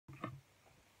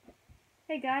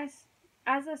Hey guys,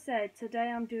 as I said,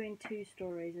 today I'm doing two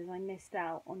stories as I missed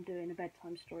out on doing a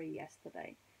bedtime story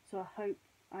yesterday. So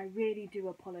I really do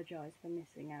apologise for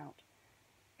missing out.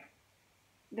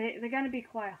 They're going to be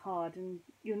quite hard, and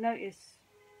you'll notice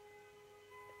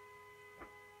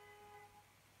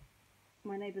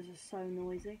my neighbours are so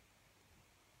noisy.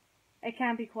 It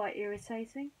can be quite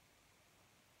irritating.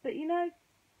 But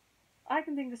I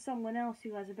can think of someone else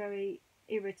who has a very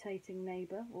irritating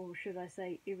neighbour, or should I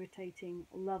say irritating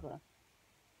lover.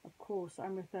 Of course,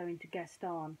 I'm referring to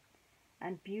Gaston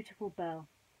and beautiful Belle.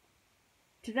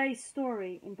 Today's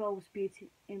story involves a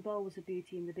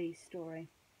Beauty and the Beast story,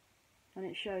 and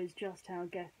it shows just how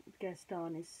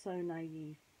Gaston is so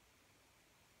naive.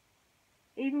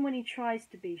 Even when he tries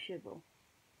to be chivalrous,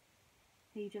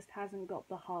 he just hasn't got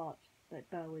the heart that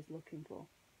Belle is looking for.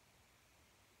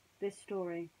 This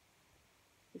story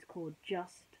is called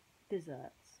Just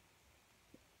Desserts.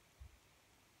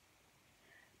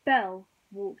 Belle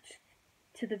walked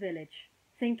to the village,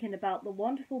 thinking about the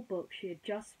wonderful book she had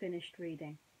just finished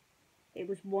reading. It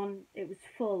was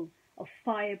full of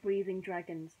fire-breathing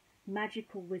dragons,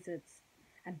 magical wizards,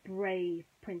 and brave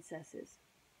princesses.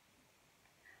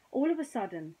 All of a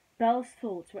sudden, Belle's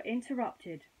thoughts were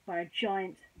interrupted by a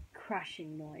giant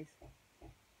crashing noise.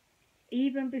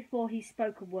 Even before he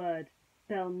spoke a word,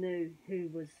 Belle knew who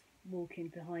was walking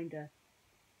behind her.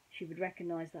 She would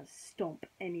recognise that stomp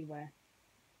anywhere.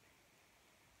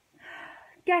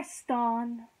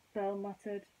 "Gaston," Belle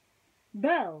muttered.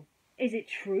 "Belle, is it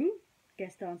true?"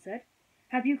 Gaston said.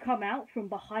 "Have you come out from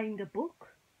behind a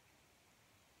book?"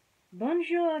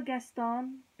 "Bonjour,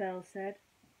 Gaston," Belle said.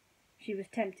 She was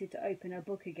tempted to open her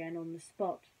book again on the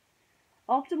spot.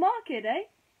 "Off to market, eh?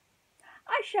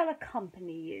 I shall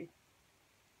accompany you,"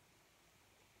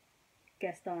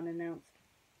 Gaston announced.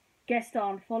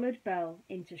 Gaston followed Belle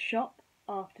into shop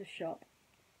after shop,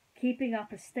 keeping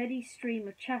up a steady stream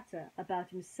of chatter about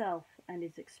himself and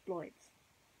his exploits.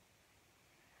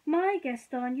 "My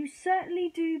Gaston, you certainly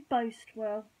do boast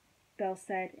well," Belle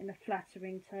said in a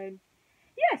flattering tone.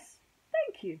 "Yes,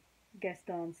 thank you,"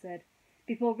 Gaston said,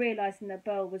 before realising that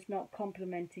Belle was not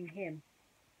complimenting him.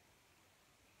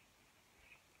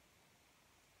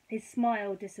 His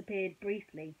smile disappeared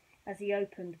briefly as he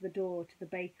opened the door to the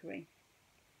bakery.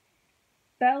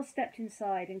 Belle stepped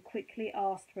inside and quickly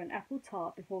asked for an apple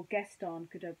tart before Gaston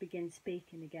could begin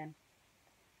speaking again.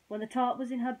 When the tart was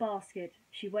in her basket,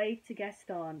 she waved to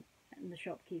Gaston and the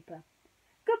shopkeeper.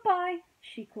 "Goodbye,"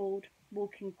 she called,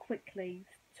 walking quickly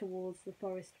towards the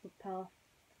forest path.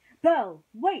 "Belle,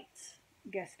 wait!"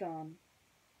 Gaston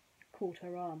caught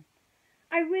her arm.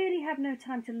 "I really have no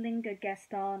time to linger,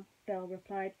 Gaston," Belle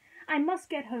replied. "I must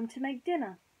get home to make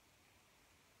dinner."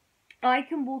 "I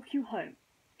can walk you home,"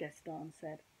 Gaston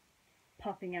said,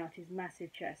 puffing out his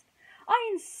massive chest. "I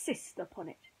insist upon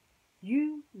it.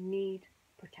 You need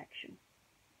protection."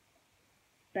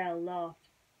 Belle laughed.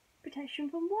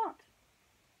 "Protection from what?"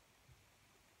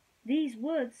 "These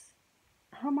woods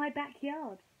are my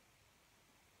backyard."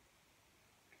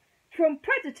 "From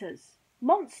predators,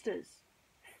 monsters,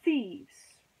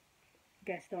 thieves,"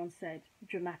 Gaston said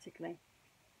dramatically.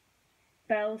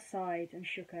 Belle sighed and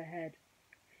shook her head.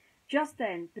 Just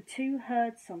then the two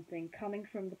heard something coming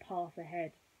from the path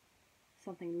ahead.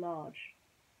 Something large.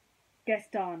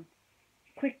 Gaston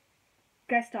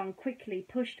quickly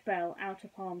pushed Belle out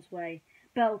of harm's way.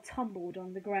 Belle tumbled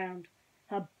on the ground.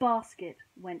 Her basket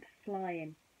went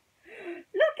flying.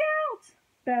 "Look out!"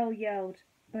 Belle yelled,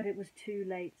 but it was too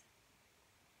late.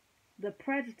 The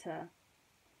predator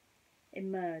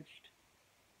emerged.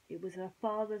 It was her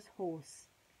father's horse,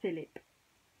 Philip.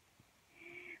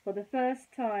 For the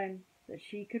first time that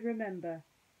she could remember,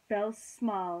 Belle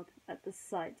smiled at the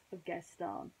sight of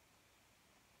Gaston.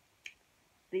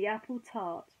 The apple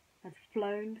tart had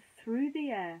flown through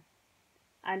the air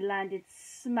and landed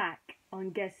smack on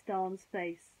Gaston's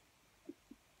face.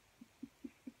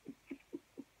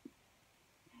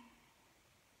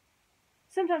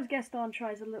 Sometimes Gaston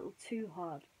tries a little too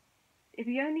hard. If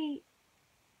he only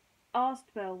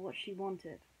asked Belle what she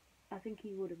wanted, I think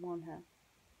he would have won her.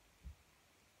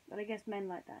 But I guess men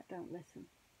like that don't listen.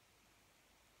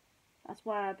 That's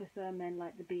why I prefer men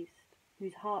like the Beast,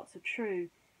 whose hearts are true,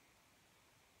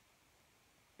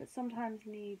 but sometimes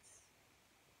needs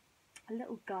a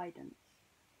little guidance.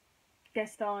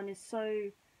 Gaston is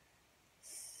so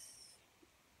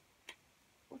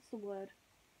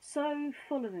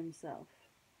full of himself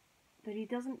that he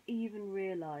doesn't even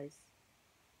realise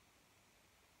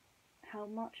how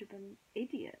much of an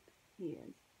idiot he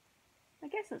is. I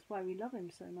guess that's why we love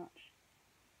him so much.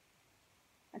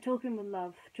 And talking with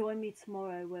love, join me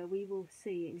tomorrow where we will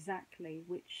see exactly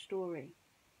which story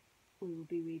we will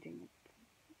be reading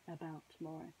about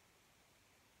tomorrow.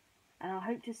 And I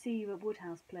hope to see you at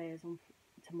Woodhouse Players on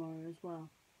tomorrow as well.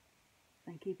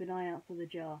 And keep an eye out for the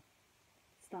jar.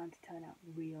 It's starting to turn out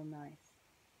real nice.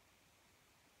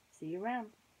 See you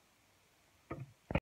around.